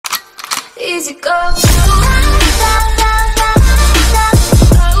easy go.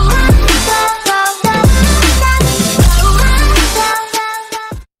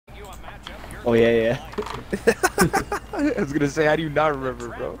 Oh yeah. I was gonna say, how do you not remember,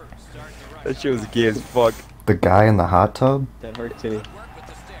 bro? That shit was gay as fuck. The guy in the hot tub? That hurt titty.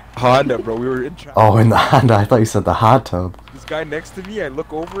 Honda, bro. We were in traffic. Oh, in the Honda. I thought you said the hot tub. This guy next to me, I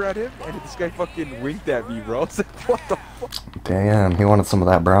look over at him, and this guy fucking winked at me, bro. I was like, what the fuck? Damn, he wanted some of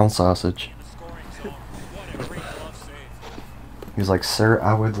that brown sausage. He was like, sir,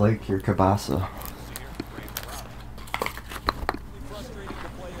 I would like your kielbasa.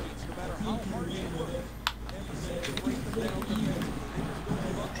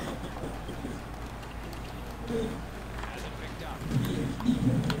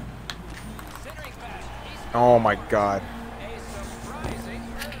 Oh my god.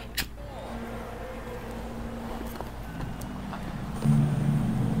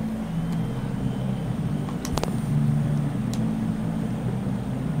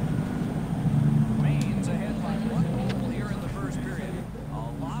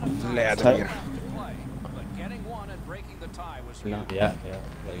 No, yeah.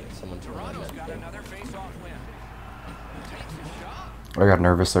 Like someone to run that thing. I got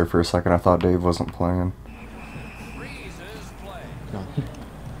nervous there for a second. I thought Dave wasn't playing. No.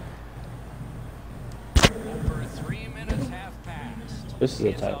 This is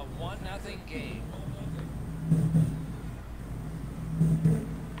a tie.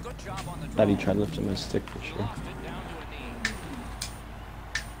 Thought he tried lifting my stick for sure.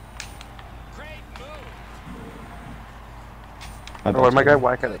 Oh, why my guy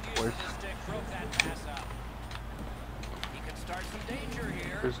whack at it twice?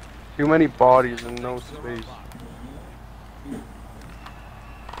 There's too many bodies and no space.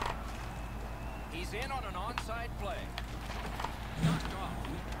 He's in on an onside play. Knocked off.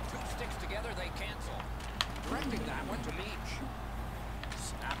 Two sticks together, they cancel. Directing that one to Meach.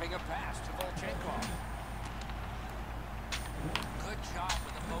 Snapping a pass to Volchenkov. Good job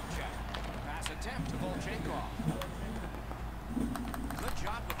with the poke check. Pass attempt to Volchenkov. Good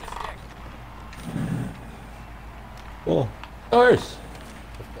job with the stick. Oh, nice.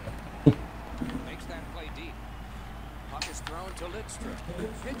 Makes that play deep. Puck is thrown to Lidstrom.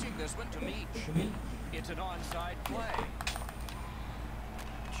 Pitching this one to Meach. It's an onside play.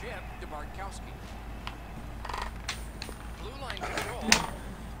 Chip to Bartkowski. Blue line control.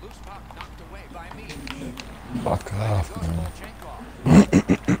 Loose puck knocked away by Meach. Fuck off, man.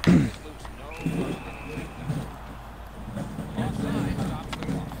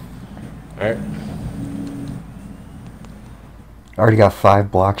 Alright. Already got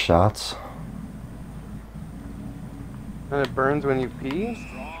 5 block shots. And it burns when you pee?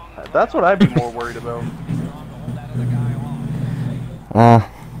 That's what I'd be more worried about.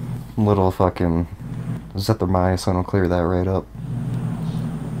 Little fucking Zithermycin will clear that right up.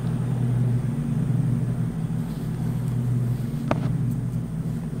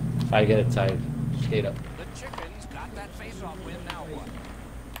 If I get it tied, skate up. The Chickens got that face-off win. Now what?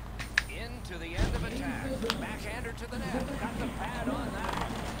 Into the end of attack. Backhander to the net. Got the pad on that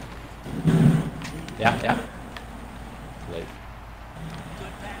one. Yeah. Late.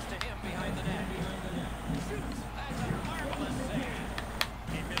 Good pass to him behind the net. Shoots. That's a marvelous save.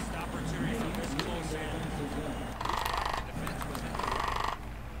 He missed opportunity from this close in. The defense was in.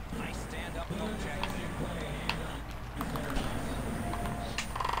 Nice stand-up poke check.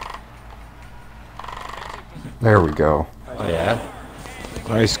 There we go. Oh yeah.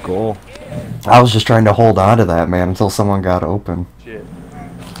 Nice goal. I was just trying to hold on to that, man, until someone got open. Shit.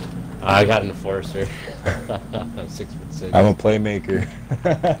 I got an enforcer. 6'6". I'm a playmaker.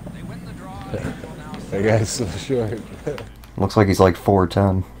 They win the draw. That guy's so short. Looks like he's like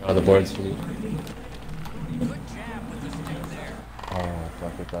 4'10". Oh, the board's for me. Good jab with the stick there. Oh,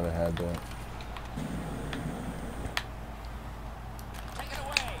 fuck, I thought I had that. Take it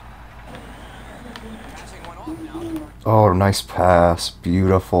away. Passing one off now. Oh, nice pass.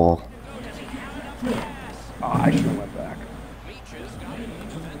 Beautiful. Oh, I should have went back. Meaches got it in the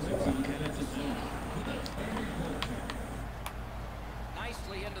defensive.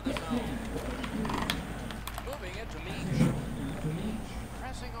 Nicely into the zone. Moving it to Meach.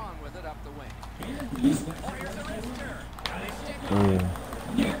 Pressing on with it up the wing. Oh, here's the wrister. Got his stick on it.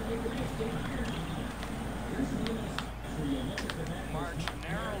 March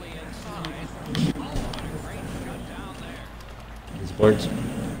narrowly inside. Oh, what a great shut down there. These boards. Fell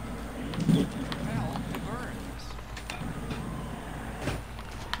to Burns.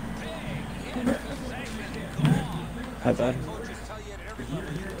 Big hit possession gone. Hi, bud. Coaches tell you at every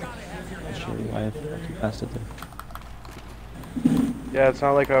level, you gotta have your I'll head show up. you why I passed it there. Yeah, it's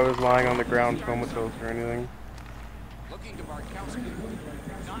not like I was lying on the ground comatose or anything. Looking to Barkowski.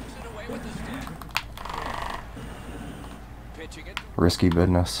 Knocks it away with the stick. Pitching it. Risky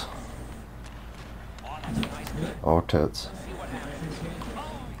business. Oh, that's a nice hit. Oh, tits. See what happens.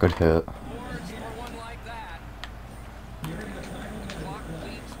 Oh, Good hit. boards for one like that. The clock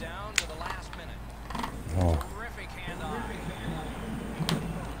bleeds down to the last minute. Oh, Terrific hand-eye.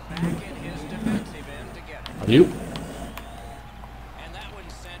 Back in his defensive end to get it. You? And that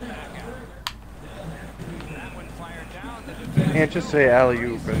one's sent back out. That one fired down the defense. Can't just say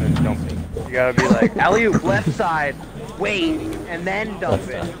alley-oop and then dump it. You gotta be like, alley-oop, left side, wait, and then dump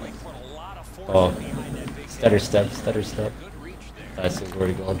it. Put a lot of force Oh. behind that big Stutter hit. step, stutter step. Good reach there. That's where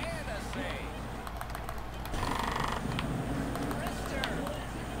he going. And a save. Wrister.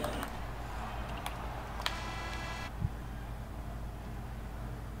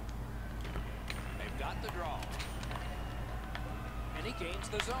 They've got the draw. And he gains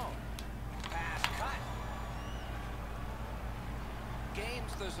the zone. Pass cut.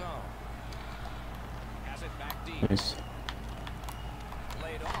 Gains the zone. Has it back deep. Nice.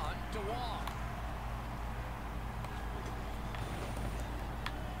 Laid on to Wong.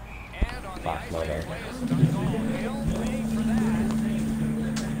 And on the Fuck, ice, my they bad. play a stunt goal. He'll pay for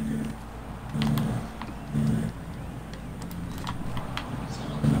that.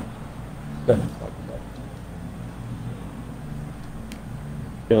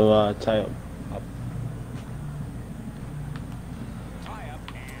 He'll tie up. Tie up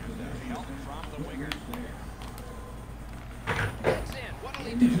and help from the winger. Gets in. What'll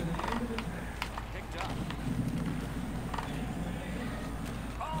he do? Picked up.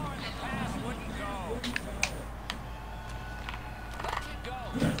 Oh, and the pass wouldn't go. Lets it go.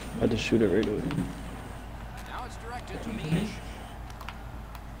 Had to shoot it right away. Now it's directed to Meach.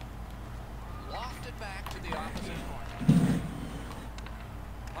 Lofted back to the opposite corner.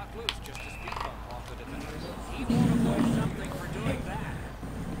 Puck loose, just a speed bump off the defender. He won't avoid something for doing that.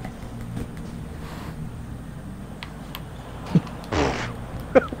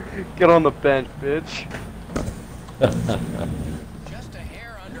 Get on the bench, bitch. Just a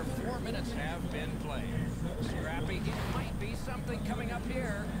hair under 4 minutes have been played. Scrappy, it might be something coming up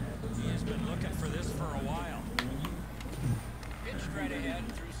here. He has been looking for this for a while. Pitched right ahead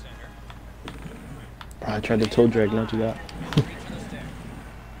through center. I tried to toe drag, not do that. Reach of the stick.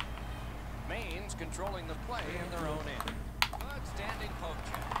 Maine's controlling the play in their own end. Good standing poke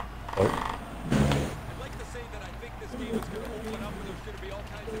check. Oh. I'd like to say that I think this game is going to open up and there's going to be all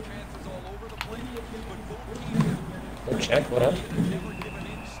kinds of chances all over the place, but both teams Oh, check, what up? have never given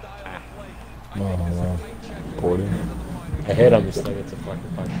in style of play. I oh, think this is wow. a tight check. Porter. I hit him, it's like it's a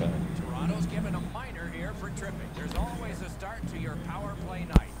fucking puck shot. Toronto's given a minor here for tripping. There's always a start to your power play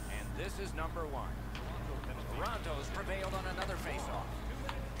night, and this is number one. Toronto's prevailed on another faceoff.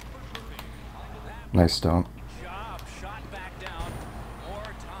 Nice dump. Job shot back down. More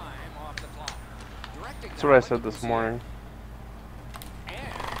time off the clock. Directing That's that what I one said to this the morning. set.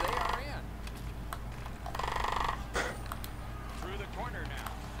 And they are in. Through the corner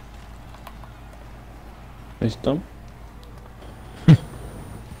now. Nice dump.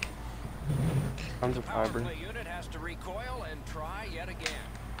 Tons of Power fiber. play unit has to recoil and try yet again.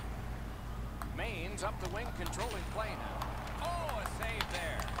 Maine's up the wing, controlling play now. Oh, a save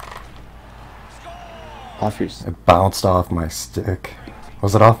there. Score! Off your It bounced off my stick.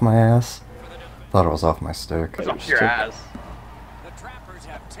 Was it off my ass? Thought it was off my stick. It's up your ass. The Trappers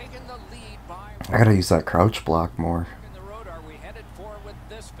have taken the lead by I gotta use that crouch block more. in the road. Are we headed for with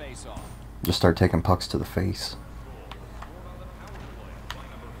this face-off? Just start taking pucks to the face.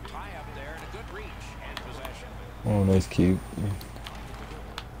 Tie up there and a good reach and possession. Oh, nice keep.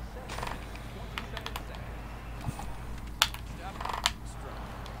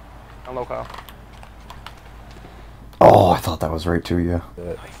 Hello, Kyle. Oh, I thought that was right to you.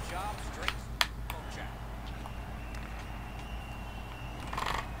 Nice job, straight poke check.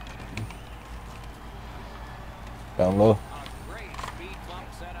 Down low. A great speed bump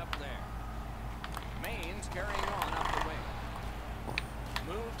set up there. Maine's carrying on up the wing.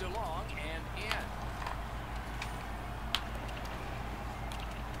 Moved along and in.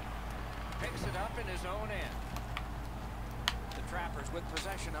 Picks it up in his own end. The Trappers with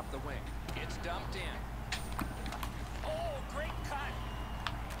possession up the wing. It's dumped in. Oh, great cut.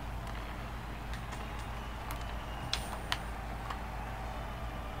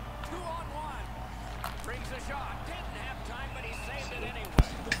 Two on one. Brings a shot. Didn't have time, but he saved it anyway.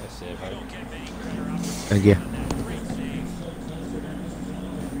 Nice save, You right? don't get many better opportunities Thank you. than that. Great save.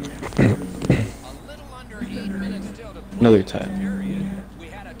 A little under 8 minutes still to play Another in this tie. period. We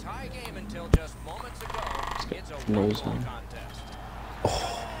had a tie game until just moments ago. It's a Nose one-goal on. contest.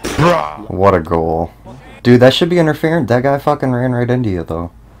 What a goal. Dude, that should be interference. That guy fucking ran right into you,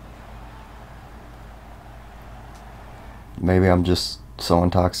 though. Maybe I'm just so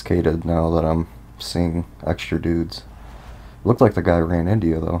intoxicated now that I'm seeing extra dudes. Looked like the guy ran into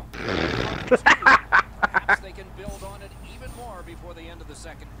you, though. Perhaps they can build on it even more before the end of the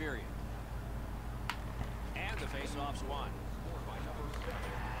second period. And the face-off's won.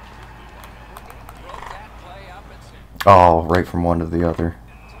 Broke that play up and Oh, right from one to the other.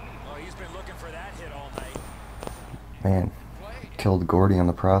 well, he's been looking for that hit all night. Man, killed Gordy in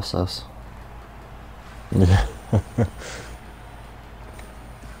the process. Yeah.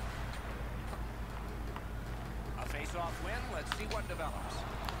 A face-off win. Let's see what develops.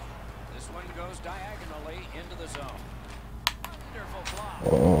 This one goes diagonally into the zone. Wonderful block.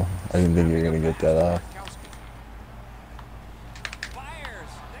 Oh, I didn't think you were gonna get that off. Fires.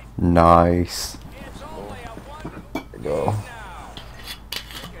 Nice. It's only a one There we go. now.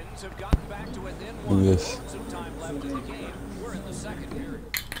 Chickens have gotten back to within Look one. at this. Loads of time left in the game. We're in the second period.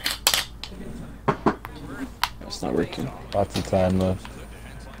 It's not working. Lots of time left.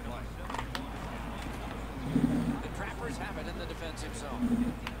 The Trappers have it in the defensive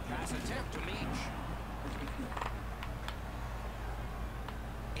zone. Pass attempt to Meach.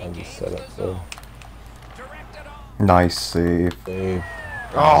 I'll just set up there. Directed on. Nice save. Save.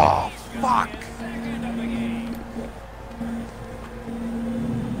 Oh, fuck! Second of the game.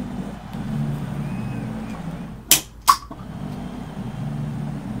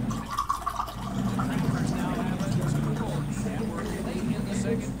 Trappers now have it 2 goals, and we're late in the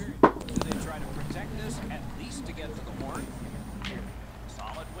second period. Do they try to protect this at least to get to the horn?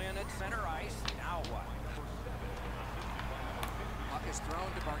 Solid win at center ice. Now what? Puck is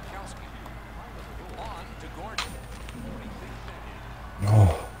thrown to Bartkowski. On to Gordon.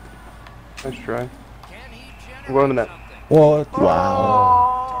 Oh, Nice try. Can he I'm going to generate net. something? what? Wow.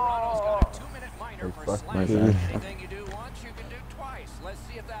 Toronto's got a 2-minute minor for fuck my slashing. bad. Anything you do once, you can do twice. Let's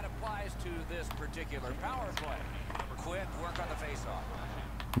see if that applies to this particular power play. Quick work on the faceoff.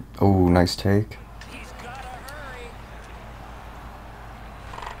 Oh, nice take. He's got to hurry.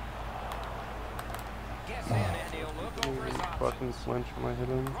 Gets in and he'll look over his Fucking options. flinch when I hit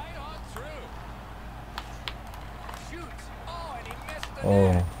him. Right on through. Shoots. Oh, and he missed the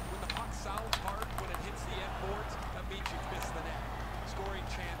Oh. net. When the puck sounds hard when it hits the end boards, that means you've missed the net. Scoring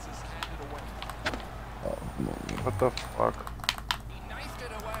chances handed away. What the fuck? He knifed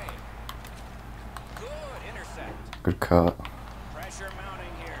it away. Good intercept. Good cut. Pressure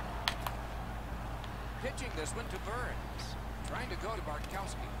mounting here. Pitching this one to Burns. Trying to go to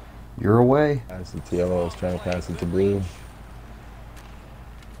Bartkowski. You're away. Pass it to yellow. I was trying to pass it to blue.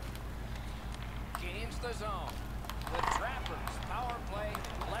 Gains the zone. The Trappers power play.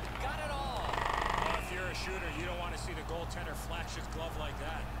 Got it all. Well, if you're a shooter, you don't want to see the goaltender flash his glove like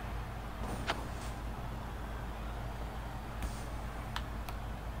that.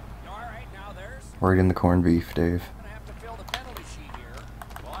 All right, now there's Right in the corned beef, Dave. gonna have to fill the penalty sheet here.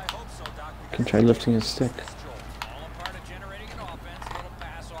 Well, I hope so, Doc. Can try lifting his stick. All a part of generating an offense. Little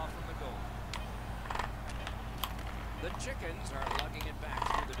pass off from the goal. The Chickens are lugging it back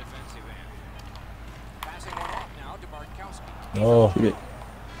through the defensive end. Passing one off now to Bartkowski. Oh, Shoot it.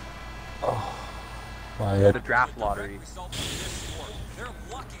 my The head. draft lottery. Result of this sport. They're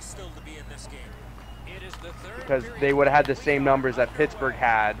lucky still to be in this game. It is the third Because period. they would have had the same numbers that Pittsburgh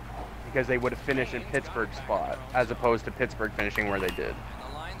had, because they would have finished in Pittsburgh's spot, as opposed to Pittsburgh finishing where they did. And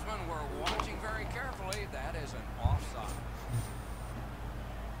the linesmen were watching very carefully. That is an offside.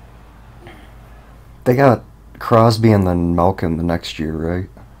 They got Crosby and then Malkin the next year, right?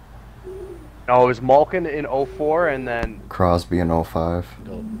 No, it was Malkin in 04, and then, Crosby in 05.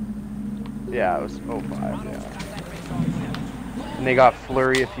 yeah, it was 05, yeah. And they got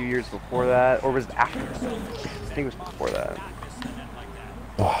Fleury a few years before that, or was it after that? I think it was before that.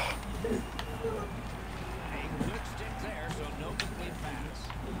 Oh, A good stick there, so no complete pass.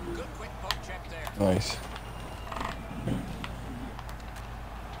 Good quick poke check there. nice.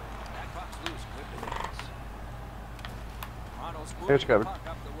 That puck's loose. Good defense. Toronto's Here's moving the Kevin. puck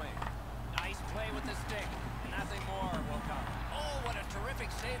up the wing. Nice play with the stick. Nothing more will come. Oh, what a terrific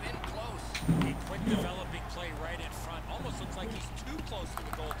save in close. A quick developing play right in front. Almost looks like he's too close to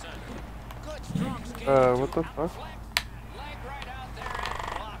the goaltender. Good strong skate. What the fuck? Leg right out there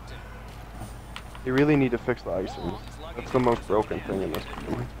and blocked it. You really need to fix the icing. That's the most broken thing in this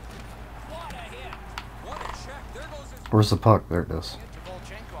game. What a hit. What a check. There goes his Where's the puck? There it is. Hit to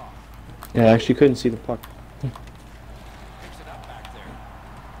Volchenkov. Yeah, I actually couldn't see the puck. Picks it up back there.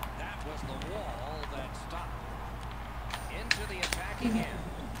 That was the wall that stopped. Into the attacking end.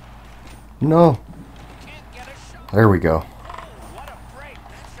 No. Can't get a shot. There we go. Oh, what a break.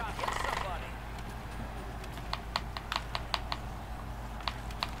 That shot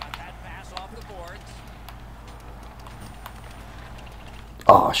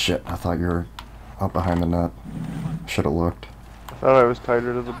Oh shit, I thought you were up behind the net. Should have looked. I thought I was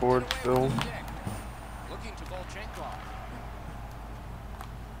tighter to the board still. Looking to Volchenkov.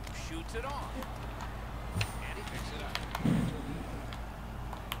 Shoots it on. And he picks it up.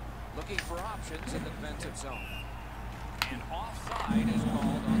 Looking for options in the defensive zone. And offside is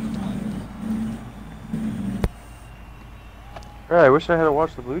called on the play. Yeah, I wish I had to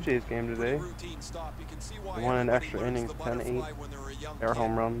watch the Blue Jays game today. Routine stop. You can see why They won in everybody extra learns innings, the 10-8. butterfly when they're a young Their kid.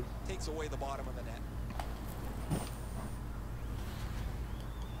 home runs. Takes away the bottom of the net.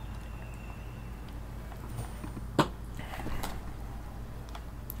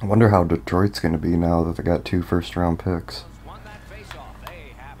 I wonder how Detroit's going to be now that they got 2 first-round picks. Won that face-off.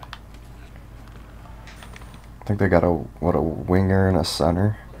 They have it. I think they got a winger and a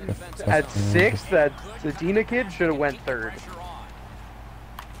center. At 6, that Zadina kid should have went 3rd.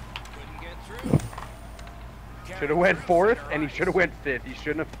 Should have went 4th, and he should have went 5th. He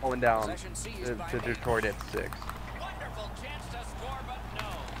shouldn't have fallen down to Detroit at 6. Wonderful chance to score, but no.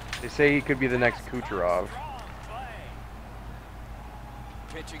 They say he could be the next Kucherov.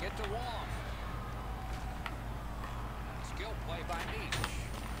 Pitching it to Wong. Skill play by Meach.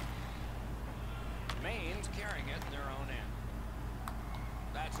 Maine's carrying it in their own end.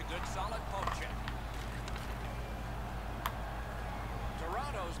 That's a good solid poke check.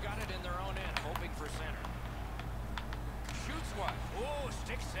 Toronto's got it in their own end, hoping for center. Shoots one. Oh,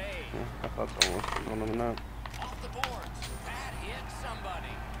 stick save. I thought someone was one of them out. Off the boards. That hit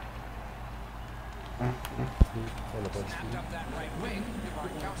somebody. Snapped up that right wing.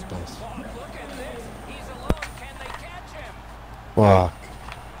 Markowski. Oh, look at this. He's alone. Can they catch him? Fuck.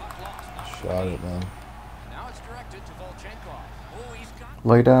 Puck lost. Shot it, man. Now it's directed to Volchenkov. Oh, he's got.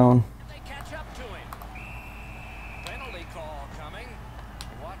 Lay down. They catch up to him. Penalty call coming.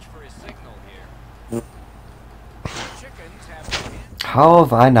 Watch for his signal here. Chickens have the hit. How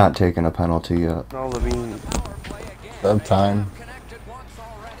have I not taken a penalty yet? No, Levine. Power play again. That time. Connected once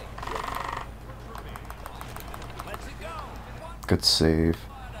already. Let's it go. Good save.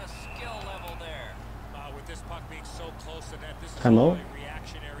 What a skill level there. With this puck being so close to net, this is Hello? all a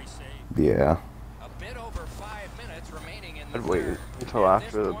reactionary save. Yeah. A bit over 5 minutes remaining in the I'd wait third. until At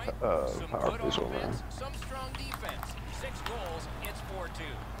after this the point, some power good play's over. offense, some strong defense. 6 goals, it's 4-2.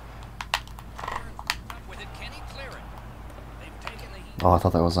 Up with it, can he clear it? They've taken the heat. Oh, I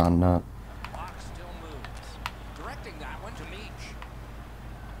thought that was on net. Clock still moves. Directing that one to Meach.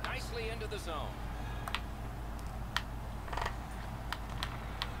 Nicely into the zone.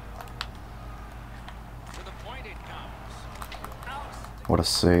 To the point it comes. Out. What a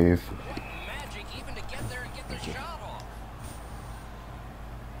save. Magic even to get there and get the shot off.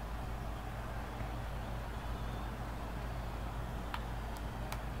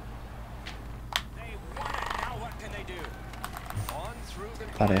 They won it. Now what can they do? On through the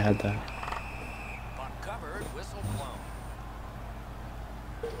Thought I had that. puck covered, whistle blown.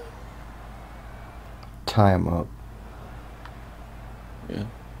 Tie him up. Yeah.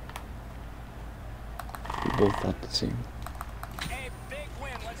 We both thought the same. A big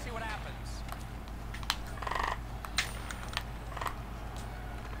win. Let's see what happens.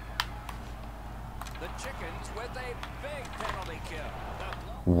 The Chickens with a big penalty kill.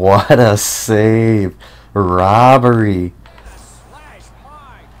 The What a save. Robbery. slash,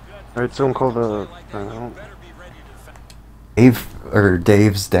 my goodness. Alright, someone call the timeout.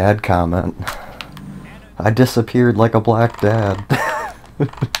 Dave's dad comment. I disappeared like a black dad.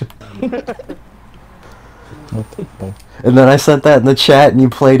 And then I sent that in the chat and you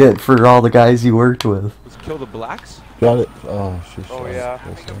played it for all the guys you worked with. Let's kill the blacks. Got it. Oh, shit. Oh, shot it. yeah.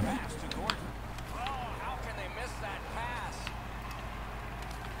 Yes, sir. Pass to Gordon. Oh, how can they miss that pass?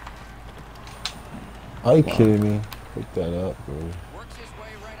 Are you kidding me? Pick that up, bro. Works his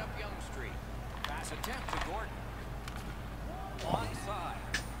way right up Young Street. Pass attempt to Gordon. Onside.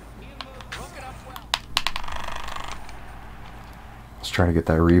 Broke it up well. Let's try to get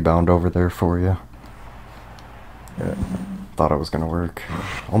that rebound over there for you. Yeah. Thought it was gonna work.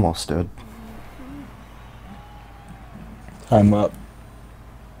 Almost did. Time up.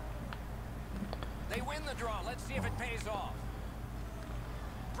 They win the draw. Let's see if it pays off.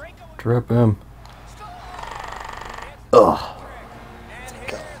 Breakaway. Drip him. Score! Ugh. And here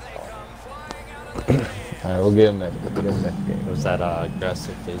they come flying out of the stand. Alright, we'll get him next. We'll get him next It game. was that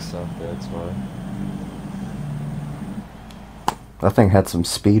aggressive face-off, that's why. That thing had some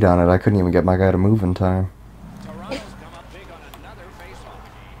speed on it. I couldn't even get my guy to move in time. Toronto's come up big on another faceoff.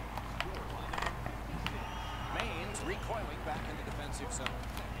 Maine's recoiling back in the defensive zone.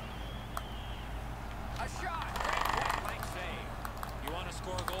 A shot. Great point-blank save. You want to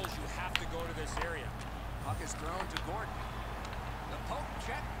score goals, you have to go to this area. Puck is thrown to Gordon. The Poke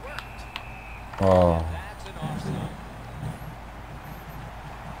check worked. Oh. That's an offside.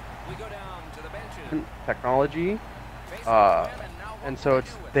 We go down to the benches. Technology. Faceoff win, and now And what so will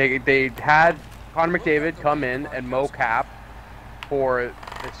it's do with it? they had Connor McDavid come in and mocap for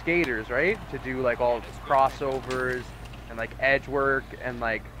the skaters, right? To do like all crossovers and like edge work and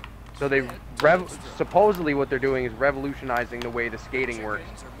like so they supposedly what they're doing is revolutionizing the way the skating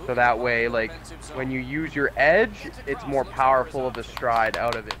works. So that way like when you use your edge, it's more powerful of a stride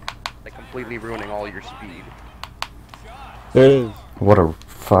out of it, like completely ruining all your speed. There it is. What a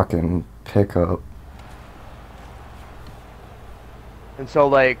fucking pickup. And so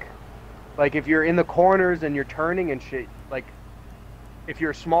like if you're in the corners and you're turning and shit, like if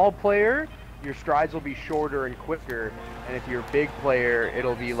you're a small player, your strides will be shorter and quicker, and if you're a big player,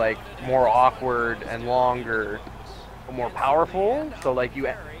 it'll be like more awkward and longer, but more powerful. So like you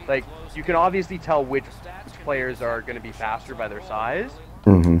can obviously tell which players are going to be faster by their size.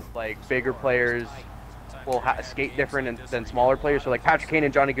 Mm-hmm. Like bigger players will skate different than smaller players. So like Patrick Kane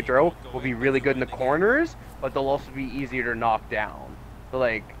and Johnny Gaudreau will be really good in the corners, but they'll also be easier to knock down. So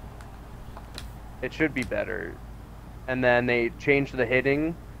like it should be better. And then they changed the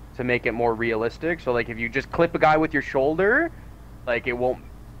hitting to make it more realistic. So like if you just clip a guy with your shoulder, like it won't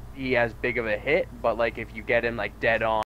be as big of a hit, but like if you get him like dead on